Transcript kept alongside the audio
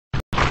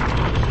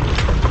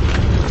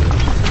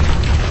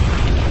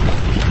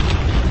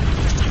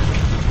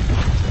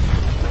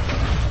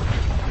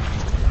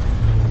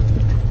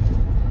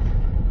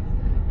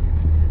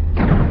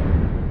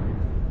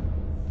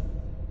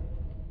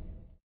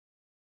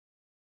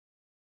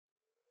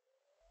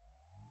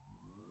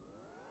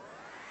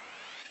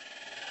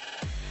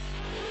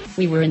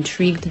We were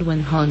intrigued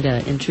when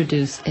Honda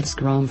introduced its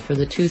Grom for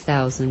the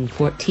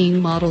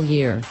 2014 model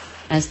year,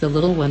 as the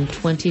little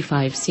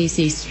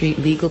 125cc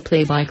street-legal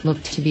playbike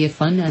looked to be a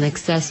fun and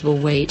accessible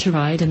way to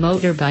ride a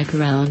motorbike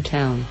around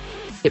town.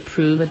 It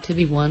proved to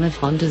be one of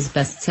Honda's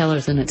best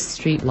sellers in its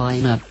street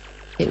lineup.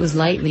 It was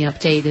lightly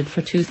updated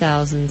for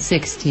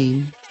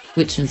 2016,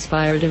 which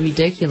inspired a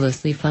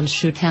ridiculously fun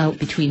shootout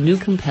between new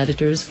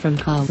competitors from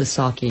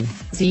Kawasaki,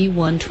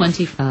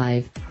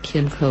 Z125,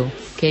 Kymco,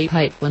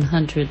 K-Pipe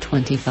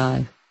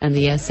 125, and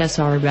the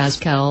SSR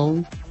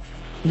Razkull.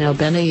 Now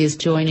Benelli is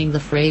joining the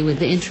fray with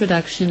the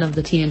introduction of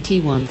the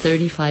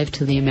TNT135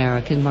 to the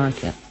American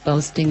market,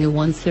 boasting a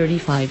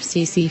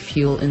 135cc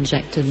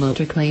fuel-injected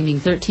motor claiming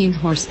 13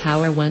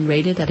 horsepower when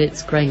rated at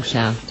its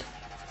crankshaft.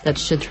 That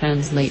should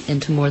translate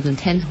into more than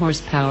 10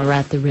 horsepower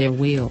at the rear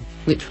wheel,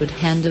 which would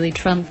handily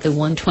trump the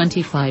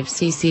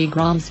 125cc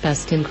Grom's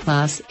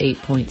best-in-class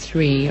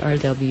 8.3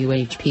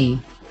 RWHP.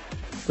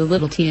 The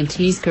little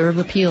TNT's curve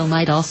appeal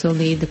might also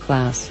lead the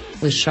class,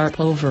 with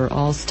sharp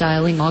overall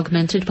styling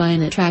augmented by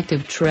an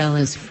attractive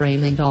trellis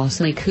frame and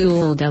awesomely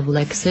cool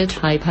double-exit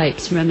high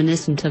pipes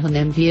reminiscent of an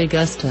MV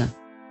Agusta.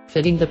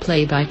 Fitting the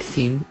playbike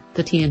theme,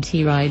 the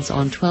TNT rides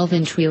on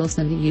 12-inch wheels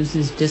and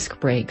uses disc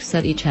brakes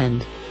at each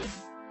end.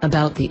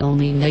 About the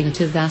only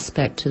negative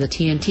aspect to the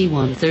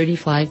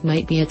TNT135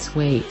 might be its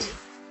weight.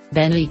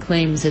 Benelli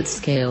claims it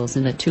scales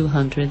in at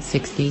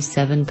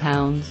 267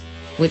 pounds,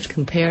 which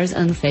compares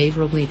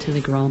unfavorably to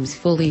the Grom's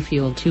fully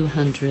fueled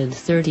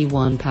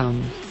 231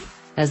 pounds.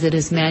 As it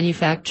is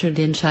manufactured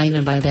in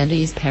China by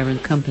Benelli's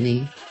parent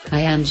company,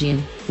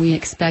 Kymco, we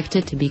expect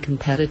it to be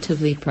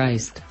competitively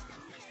priced.